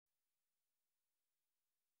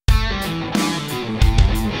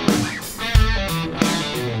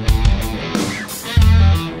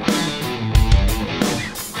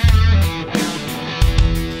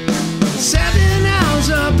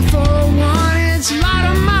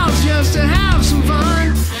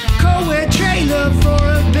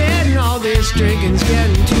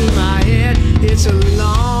It's a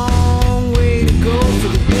long way to go for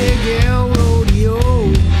the Big L rodeo.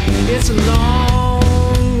 It's a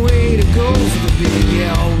long way to go for the Big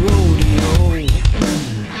L rodeo.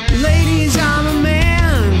 Ladies, I'm a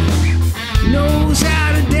man, knows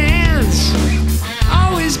how to dance.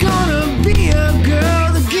 Always gonna be a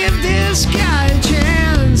girl to give this guy a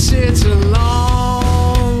chance. It's a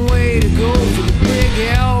long way to go for the Big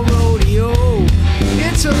L rodeo.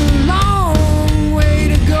 It's a long